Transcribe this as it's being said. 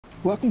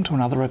Welcome to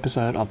another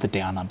episode of the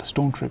Down Under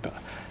Stormtrooper.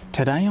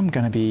 Today I'm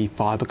going to be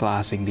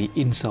fiberglassing the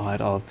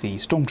inside of the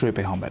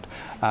Stormtrooper helmet.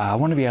 I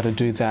want to be able to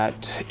do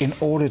that in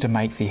order to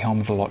make the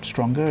helmet a lot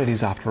stronger. It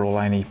is after all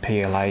only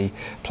PLA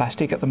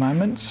plastic at the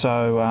moment,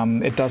 so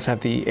it does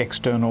have the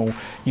external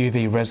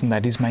UV resin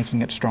that is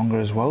making it stronger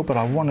as well, but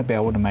I want to be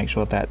able to make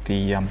sure that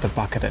the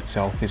bucket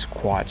itself is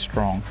quite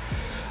strong.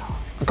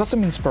 I got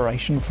some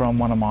inspiration from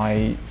one of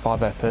my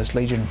 501st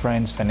Legion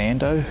friends,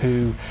 Fernando,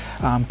 who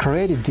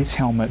created this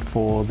helmet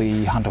for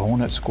the Hunter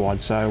Hornet squad.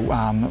 So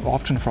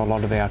often for a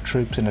lot of our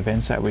troops and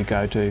events that we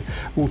go to,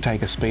 we'll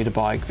take a speeder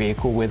bike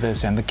vehicle with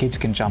us and the kids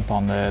can jump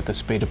on the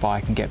speeder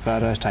bike and get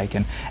photos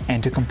taken.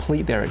 And to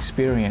complete their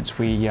experience,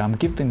 we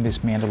give them this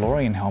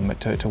Mandalorian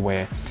helmet to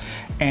wear.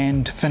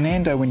 And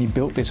Fernando, when he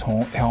built this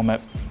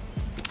helmet,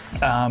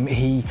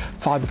 he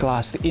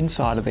fiberglassed the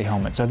inside of the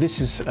helmet. So this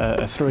is a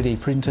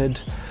 3D printed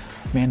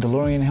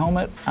Mandalorian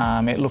helmet.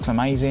 It looks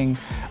amazing,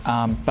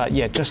 but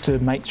yeah, just to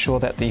make sure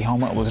that the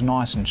helmet was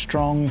nice and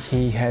strong,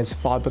 he has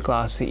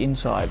fiberglassed the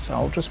inside. So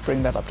I'll just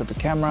bring that up to the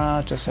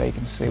camera just so you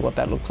can see what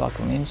that looks like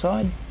on the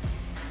inside.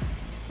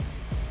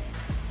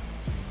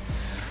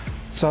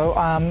 So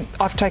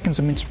I've taken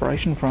some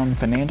inspiration from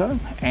Fernando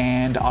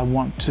and I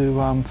want to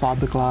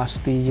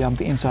fiberglass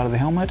the inside of the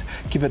helmet,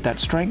 give it that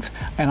strength,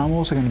 and I'm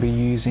also going to be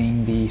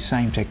using the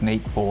same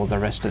technique for the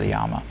rest of the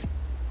armor.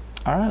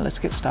 Alright, let's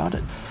get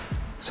started.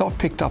 So I've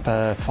picked up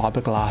a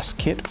fiberglass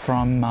kit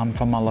from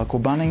my local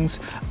Bunnings.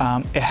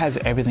 It has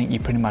everything you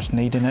pretty much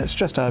need in it. It's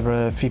just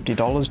over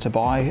 $50 to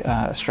buy,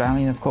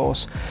 Australian of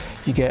course.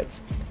 You get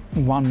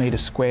 1 meter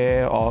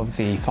square of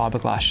the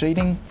fiberglass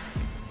sheeting,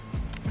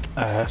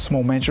 a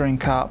small measuring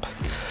cup,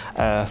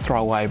 a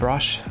throwaway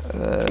brush,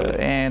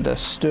 and a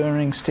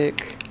stirring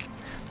stick,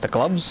 the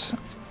gloves,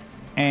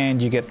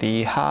 and you get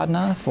the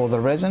hardener for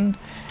the resin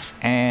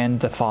and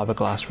the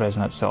fiberglass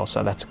resin itself.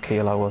 So that's 1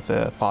 kilo of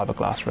the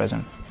fiberglass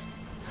resin.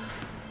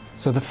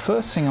 So the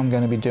first thing I'm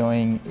going to be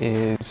doing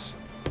is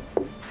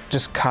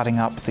just cutting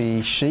up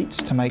the sheets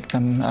to make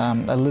them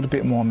a little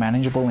bit more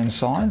manageable in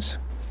size.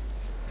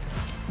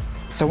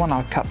 So when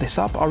I cut this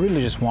up, I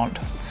really just want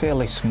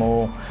fairly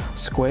small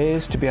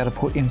squares to be able to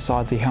put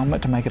inside the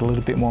helmet to make it a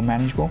little bit more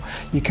manageable.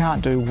 You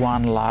can't do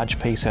one large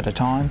piece at a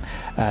time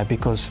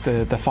because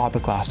the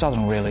fiberglass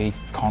doesn't really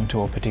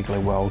contour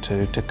particularly well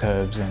to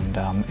curves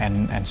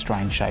and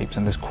strange shapes,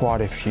 and there's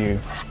quite a few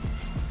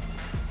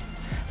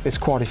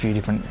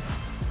different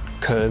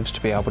curves to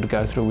be able to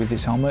go through with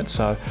this helmet,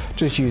 so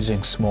just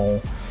using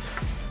small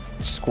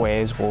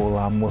squares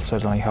will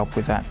certainly help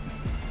with that.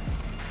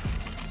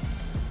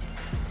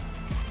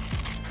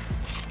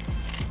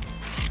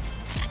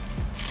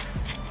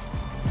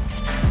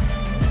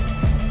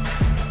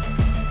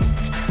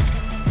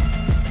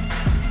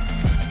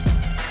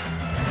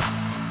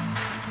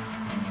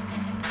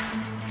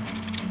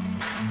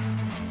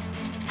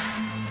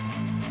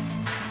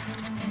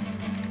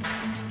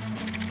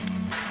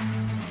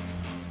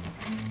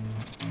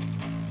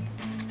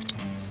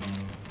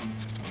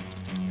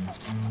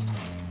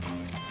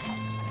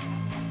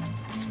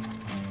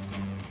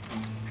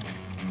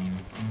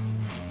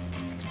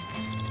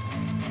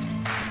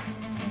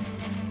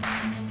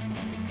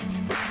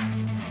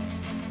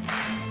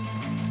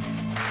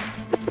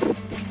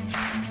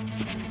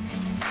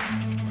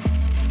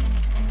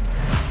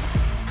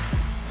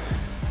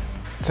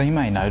 So you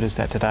may notice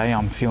that today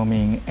I'm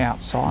filming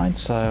outside,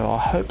 so I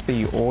hope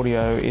the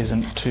audio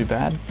isn't too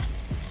bad.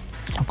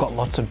 I've got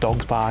lots of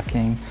dogs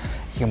barking.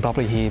 You can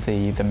probably hear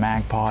the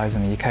magpies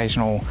and the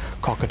occasional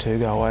cockatoo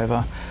go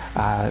over,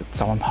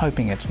 so I'm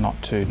hoping it's not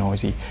too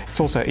noisy. It's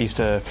also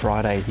Easter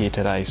Friday here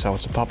today, so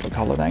it's a public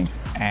holiday,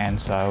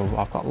 and so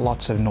I've got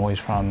lots of noise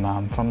from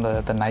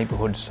the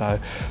neighbourhood, so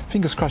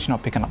fingers crossed you're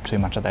not picking up too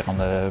much of that on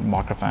the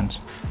microphones.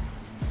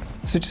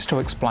 So just to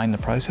explain the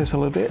process a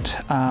little bit,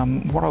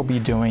 what I'll be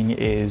doing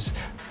is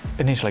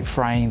initially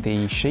fraying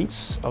the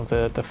sheets of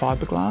the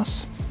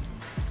fiberglass,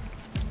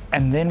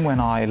 and then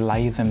when I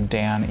lay them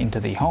down into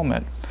the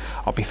helmet,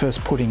 I'll be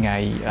first putting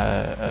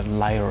a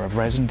layer of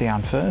resin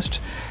down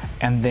first,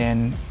 and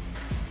then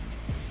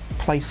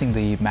placing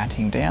the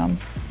matting down,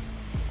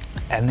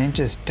 and then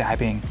just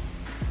dabbing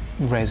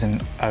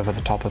resin over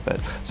the top of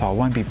it. So I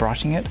won't be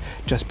brushing it,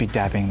 just be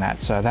dabbing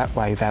that, so that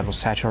way that will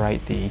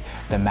saturate the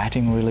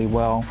matting really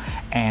well,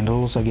 and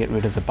also get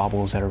rid of the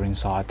bubbles that are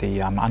inside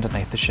the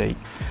underneath the sheet.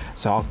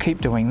 So I'll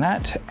keep doing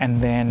that, and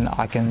then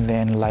I can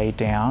then lay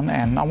down,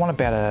 and I want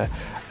about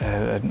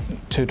a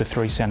 2 to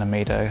 3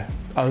 centimeter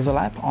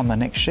overlap on the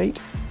next sheet,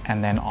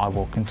 and then I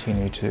will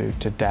continue to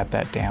dab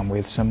that down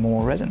with some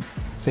more resin.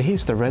 So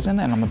here's the resin,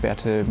 and I'm about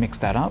to mix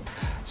that up.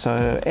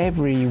 So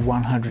every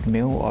 100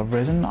 ml of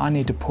resin, I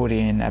need to put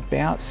in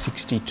about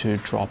 62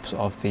 drops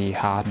of the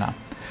hardener.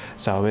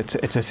 So it's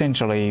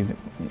essentially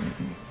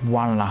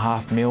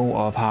 1.5 ml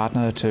of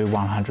hardener to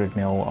 100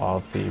 ml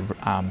of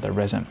the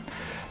resin.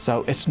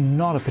 So it's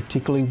not a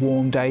particularly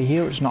warm day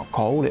here. It's not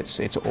cold. It's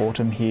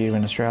autumn here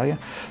in Australia.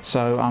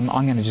 So I'm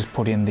going to just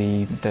put in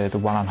the 1.5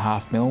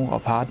 ml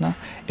of hardener.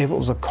 If it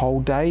was a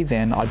cold day,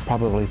 then I'd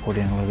probably put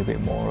in a little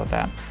bit more of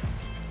that.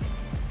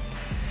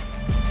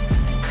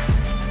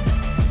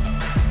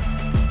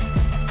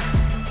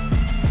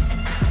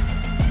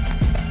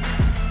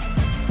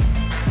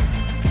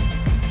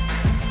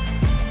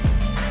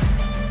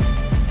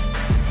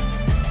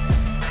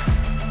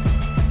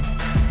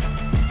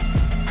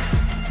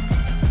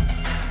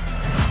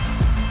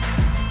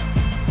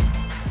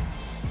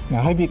 Now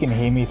I hope you can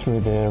hear me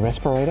through the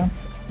respirator.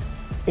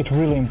 It's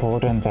really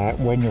important that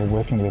when you're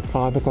working with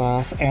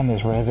fiberglass and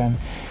this resin,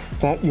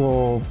 that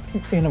you're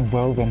in a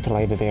well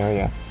ventilated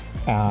area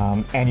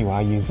and you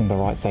are using the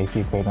right safety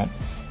equipment.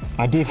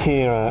 I did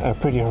hear a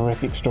pretty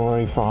horrific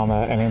story from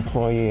an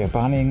employee at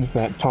Bunnings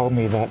that told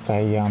me that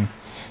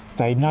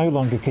they no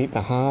longer keep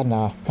the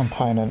hardener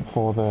component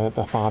for the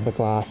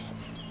fiberglass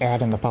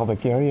out in the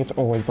public area. It's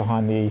always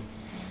behind the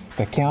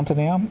counter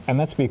now, and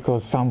that's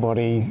because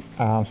somebody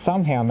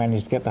somehow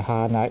managed to get the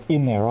hardener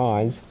in their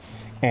eyes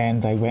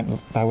and they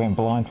went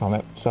blind from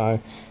it. So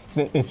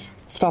it's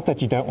stuff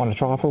that you don't want to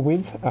trifle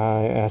with,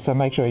 so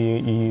make sure you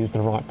use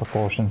the right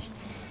precautions.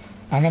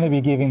 I'm going to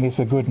be giving this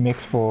a good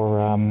mix for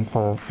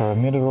a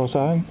minute or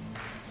so,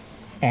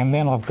 and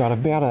then I've got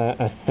about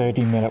a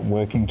 30-minute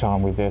working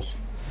time with this.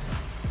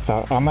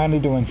 So I'm only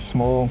doing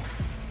small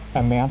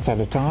amounts at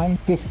a time.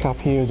 This cup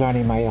here is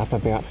only made up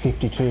about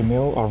 52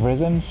 ml of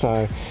resin,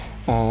 so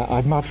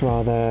I'd much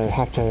rather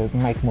have to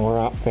make more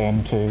up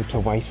than to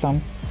waste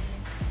some.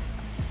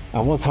 I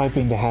was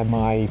hoping to have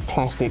my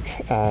plastic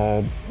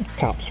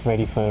cups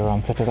ready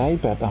for today,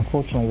 but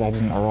unfortunately they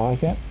didn't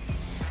arrive yet.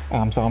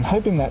 So I'm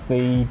hoping that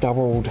the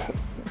doubled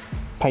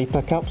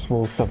paper cups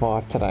will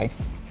survive today.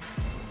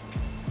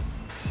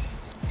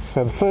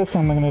 So the first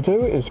thing I'm going to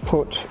do is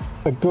put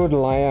a good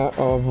layer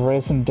of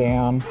resin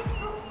down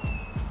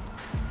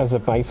as a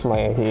base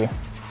layer here.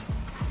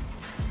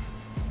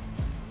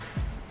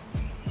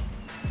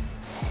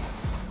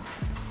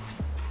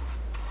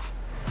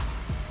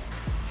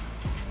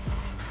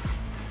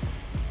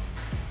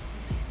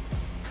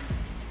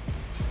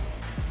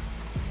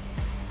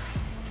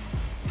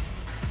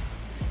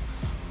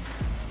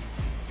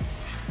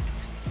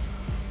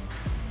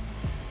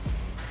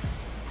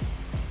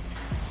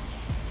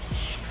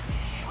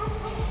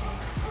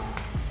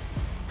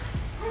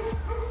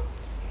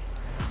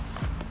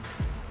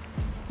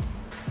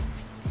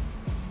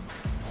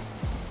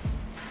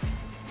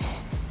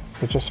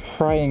 So just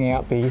fraying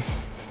out the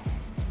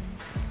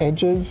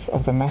edges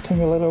of the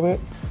matting a little bit.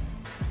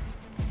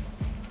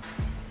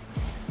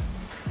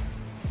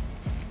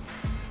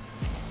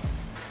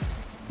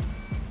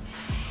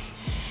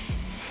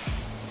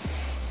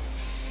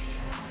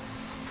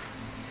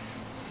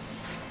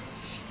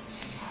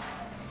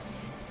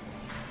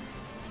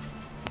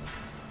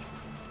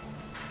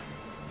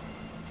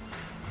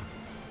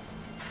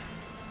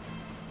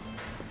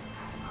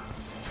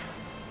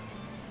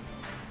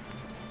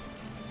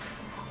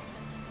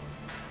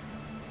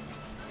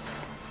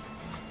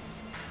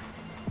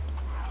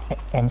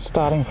 And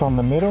starting from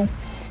the middle,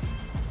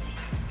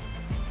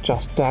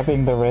 just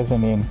dabbing the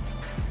resin in.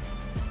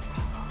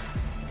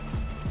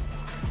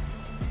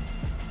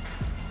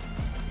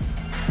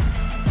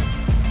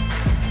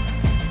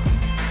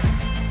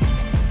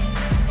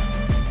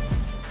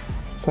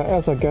 So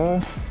as I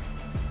go,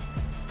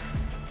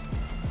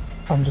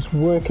 I'm just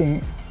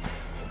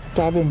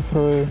dabbing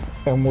through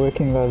and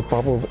working those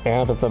bubbles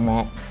out of the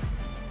mat.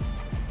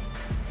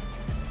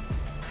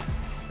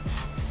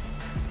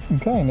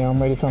 Okay, now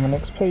I'm ready for my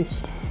next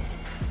piece.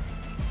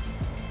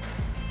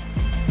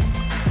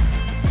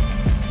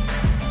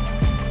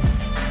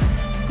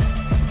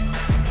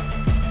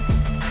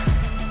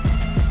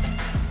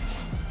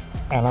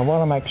 And I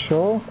want to make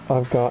sure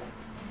I've got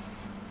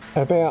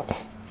about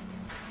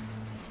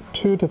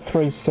 2 to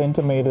 3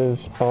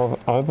 centimeters of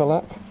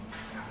overlap.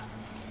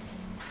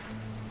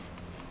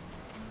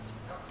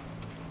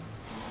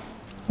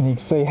 And you can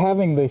see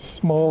having the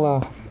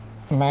smaller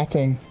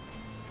matting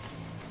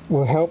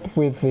will help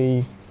with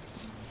the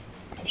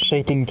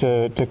sheeting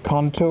to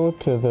contour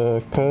to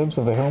the curves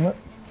of the helmet.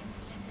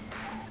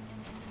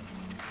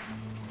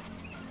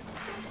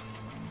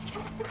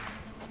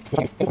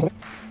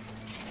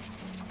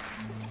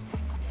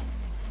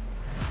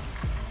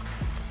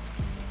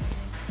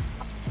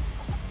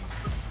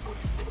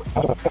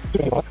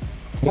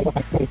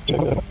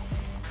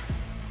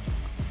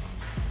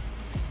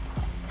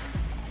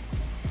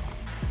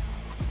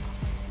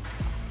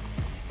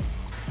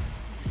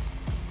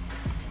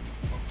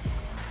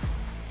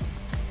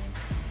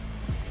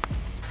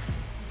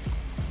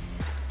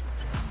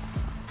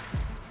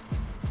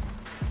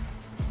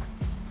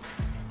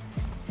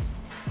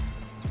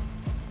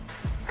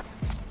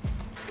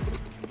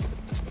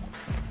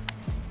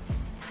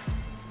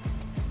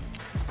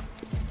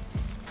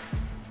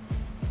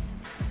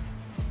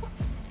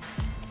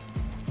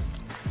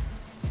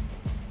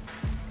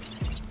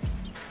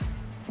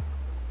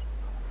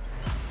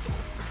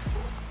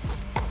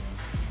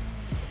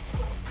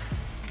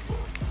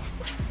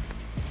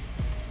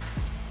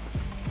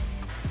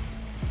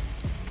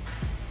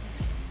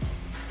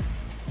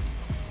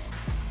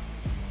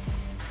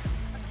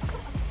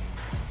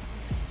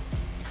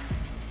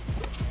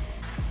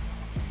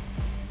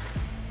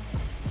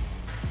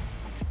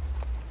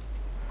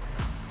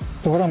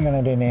 So what I'm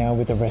going to do now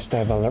with the rest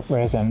of the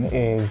resin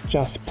is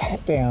just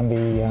pat down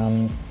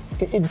the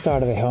the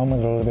inside of the helmet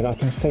a little bit. I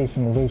can see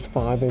some loose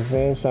fibres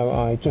there, so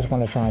I just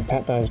want to try and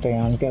pat those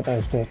down, get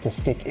those to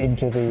stick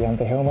into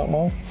the helmet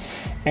more,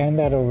 and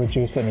that'll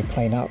reduce any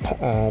cleanup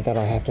that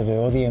I have to do,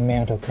 or the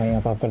amount of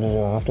cleanup I've got to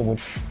do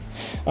afterwards.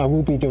 I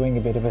will be doing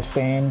a bit of a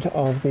sand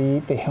of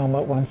the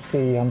helmet once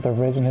the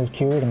resin has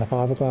cured and the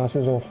fiberglass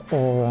is all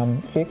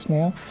fixed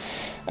now,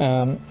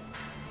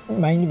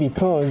 mainly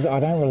because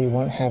I don't really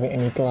want to have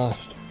any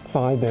glass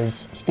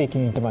fibres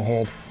sticking into my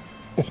head,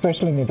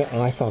 especially near the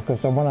eye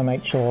sockets. I want to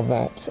make sure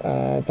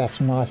that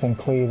that's nice and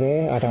clear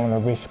there. I don't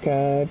want to risk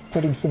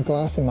putting some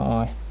glass in my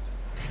eye.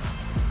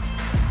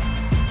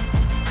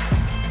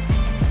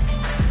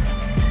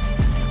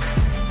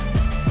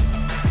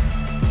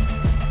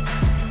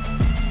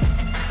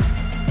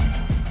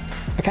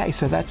 Okay,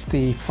 so that's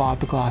the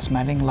fiberglass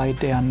matting laid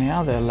down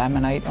now, the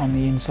laminate on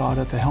the inside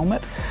of the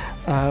helmet.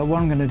 What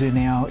I'm going to do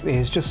now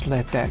is just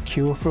let that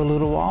cure for a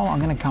little while. I'm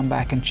going to come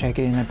back and check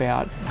it in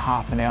about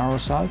half an hour or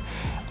so.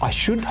 I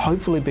should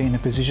hopefully be in a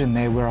position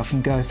there where I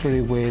can go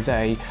through with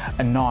a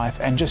knife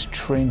and just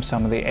trim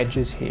some of the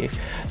edges here.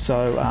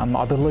 So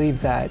I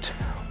believe that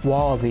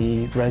while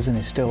the resin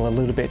is still a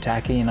little bit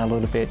tacky and a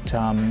little bit,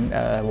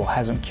 well,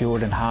 hasn't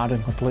cured and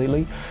hardened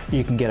completely,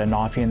 you can get a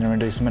knife in there and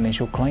do some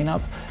initial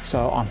cleanup.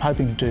 So I'm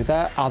hoping to do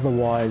that.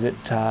 Otherwise, it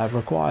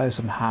requires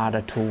some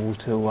harder tool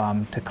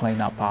to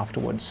clean up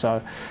afterwards.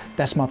 So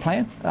that's my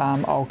plan.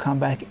 I'll come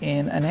back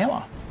in an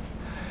hour.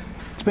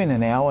 It's been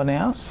an hour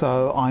now,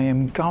 so I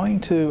am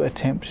going to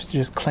attempt to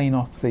just clean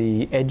off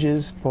the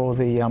edges for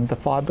the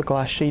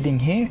fiberglass sheeting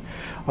here.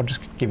 I'll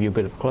just give you a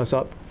bit of a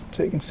close-up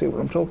so you can see what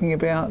I'm talking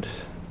about.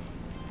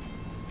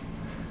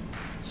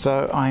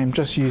 So I am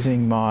just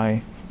using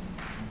my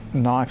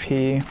knife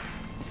here.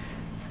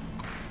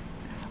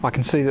 I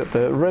can see that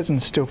the resin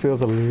still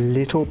feels a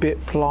little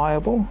bit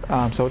pliable,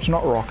 so it's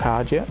not rock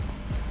hard yet.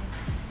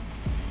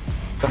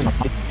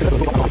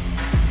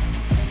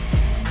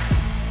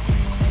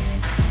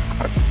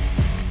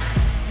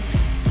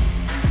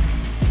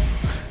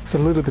 It's a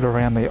little bit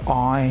around the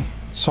eye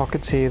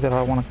sockets here that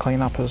I want to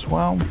clean up as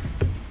well.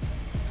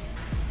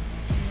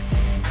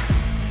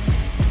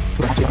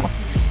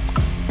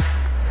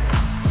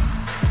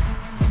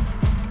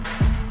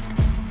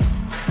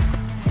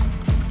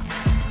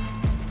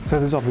 So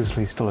there's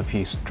obviously still a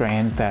few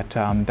strands that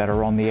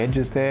are on the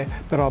edges there,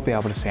 but I'll be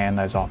able to sand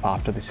those off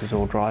after this is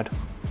all dried.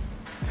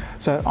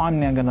 So I'm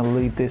now going to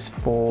leave this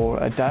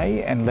for a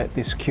day and let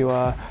this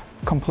cure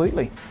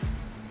completely.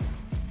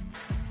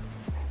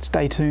 It's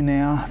day 2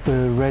 now.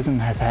 The resin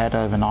has had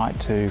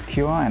overnight to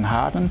cure and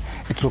harden.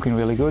 It's looking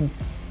really good.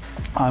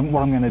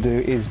 What I'm going to do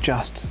is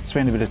just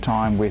spend a bit of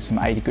time with some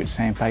 80 grit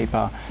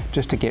sandpaper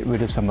just to get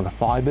rid of some of the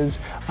fibres.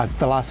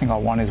 The last thing I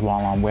want is,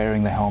 while I'm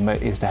wearing the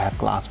helmet, is to have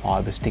glass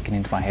fibres sticking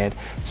into my head,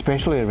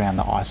 especially around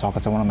the eye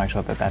sockets. I want to make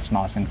sure that that's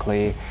nice and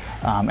clear,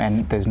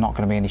 and there's not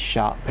going to be any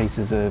sharp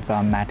pieces of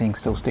matting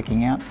still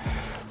sticking out.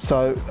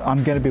 So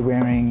I'm going to be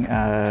wearing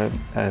a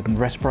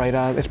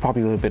respirator. It's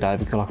probably a little bit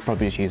overkill. I could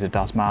probably just use a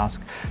dust mask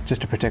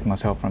just to protect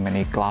myself from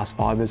any glass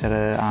fibres that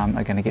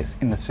are going to get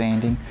in the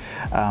sanding.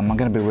 I'm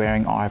going to be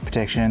wearing eye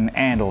protection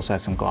and also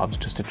some gloves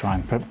just to try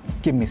and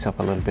give myself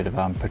a little bit of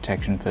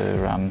protection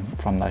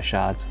from those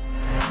shards.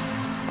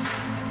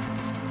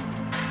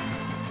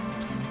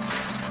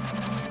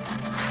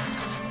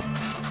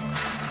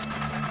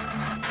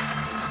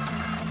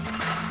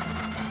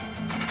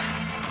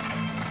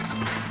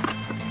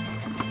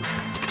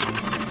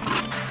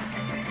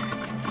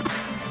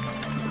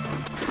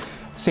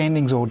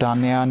 Sanding's all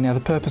done now. Now the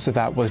purpose of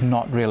that was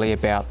not really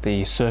about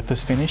the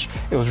surface finish.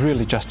 It was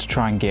really just to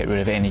try and get rid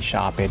of any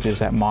sharp edges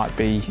that might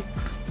be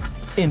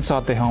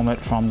inside the helmet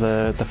from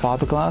the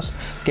fiberglass,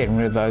 getting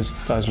rid of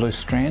those loose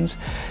strands.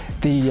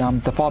 The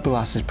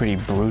fiberglass is pretty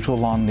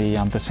brutal on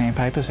the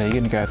sandpaper, so you're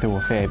going to go through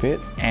a fair bit,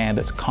 and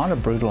it's kind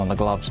of brutal on the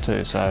gloves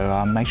too,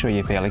 so make sure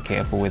you're fairly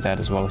careful with that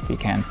as well if you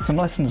can. Some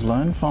lessons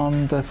learned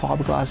from the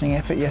fiberglassing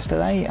effort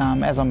yesterday.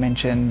 As I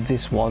mentioned,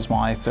 this was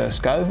my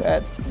first go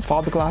at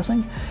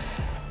fiberglassing.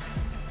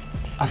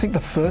 I think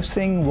the first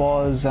thing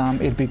was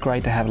it'd be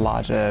great to have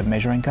larger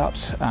measuring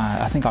cups.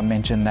 I think I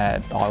mentioned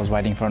that I was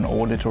waiting for an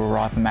order to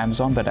arrive from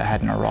Amazon, but it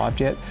hadn't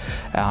arrived yet,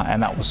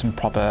 and that was some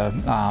proper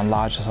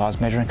larger size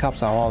measuring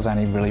cups, so I was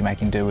only really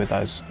making do with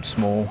those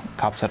small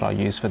cups that I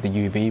use for the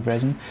UV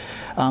resin.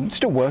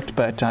 Still worked,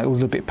 but it was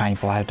a little bit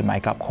painful. I had to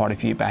make up quite a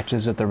few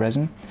batches of the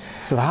resin.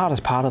 So the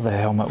hardest part of the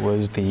helmet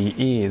was the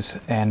ears,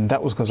 and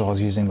that was because I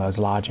was using those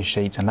larger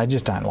sheets, and they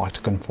just don't like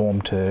to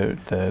conform to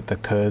the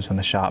curves and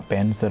the sharp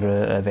bends that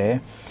are there.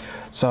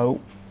 So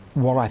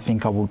what I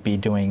think I would be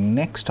doing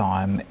next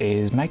time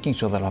is making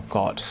sure that I've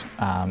got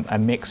a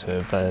mix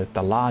of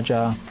the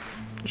larger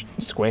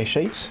square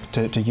sheets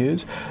to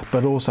use,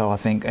 but also I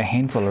think a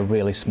handful of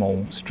really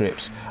small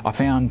strips. I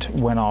found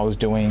when I was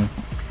doing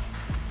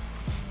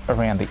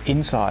around the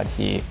inside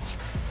here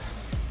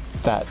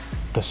that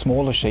the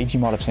smaller sheets, you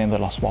might have seen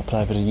that I swapped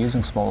over to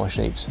using smaller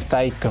sheets.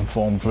 They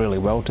conformed really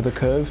well to the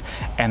curve,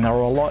 and they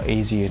were a lot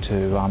easier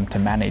to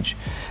manage,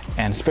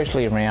 and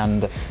especially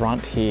around the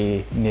front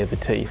here near the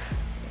teeth.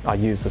 I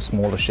used the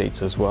smaller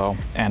sheets as well,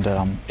 and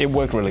it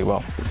worked really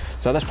well.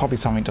 So that's probably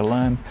something to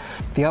learn.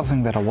 The other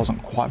thing that I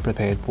wasn't quite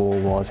prepared for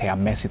was how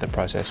messy the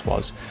process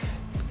was.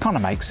 Kind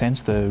of makes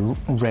sense, the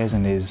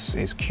resin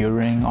is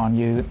curing on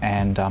you,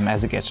 and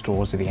as it gets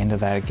towards the end of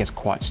that, it gets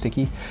quite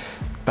sticky,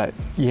 but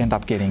you end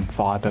up getting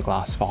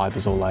fiberglass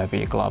fibers all over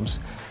your gloves.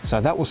 So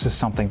that was just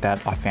something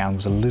that I found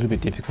was a little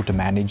bit difficult to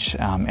manage,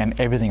 and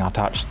everything I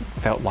touched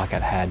felt like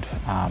it had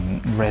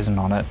resin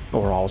on it,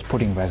 or I was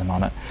putting resin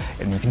on it.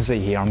 And you can see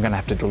here I'm going to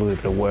have to do a little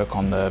bit of work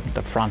on the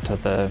front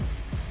of the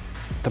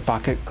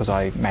bucket, because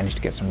I managed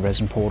to get some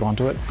resin poured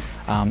onto it.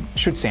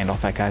 Should sand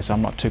off okay, so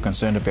I'm not too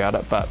concerned about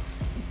it, but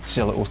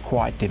still it was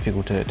quite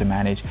difficult to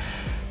manage.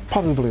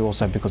 Probably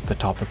also because of the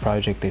type of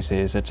project this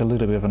is. It's a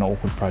little bit of an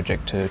awkward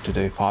project to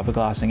do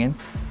fiberglassing in.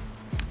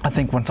 I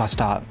think once I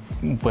start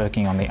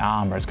working on the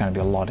armour, it's going to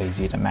be a lot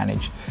easier to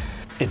manage.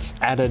 It's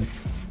added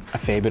a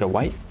fair bit of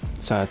weight,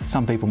 so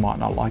some people might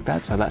not like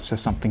that, so that's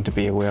just something to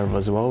be aware of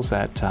as well, is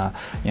that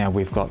you know,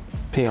 we've got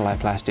PLA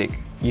plastic,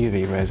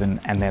 UV resin,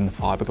 and then the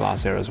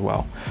fiberglass there as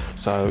well.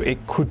 So it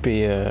could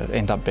be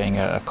end up being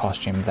a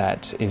costume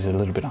that is a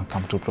little bit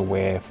uncomfortable to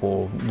wear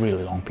for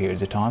really long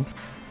periods of time.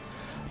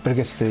 But I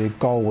guess the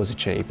goal was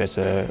achieved. It's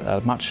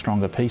a much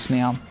stronger piece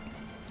now,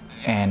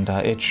 and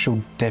it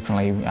should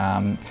definitely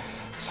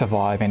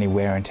survive any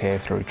wear and tear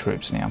through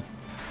troops now.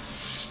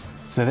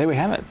 So there we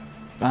have it.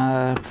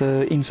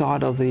 The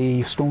inside of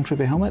the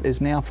Stormtrooper helmet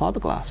is now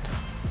fiberglassed.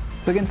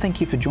 So again, thank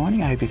you for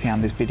joining. I hope you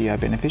found this video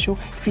beneficial.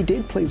 If you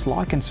did, please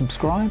like and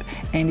subscribe.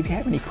 And if you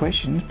have any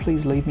questions,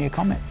 please leave me a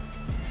comment.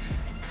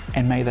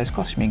 And may those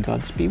costuming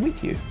gods be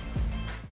with you.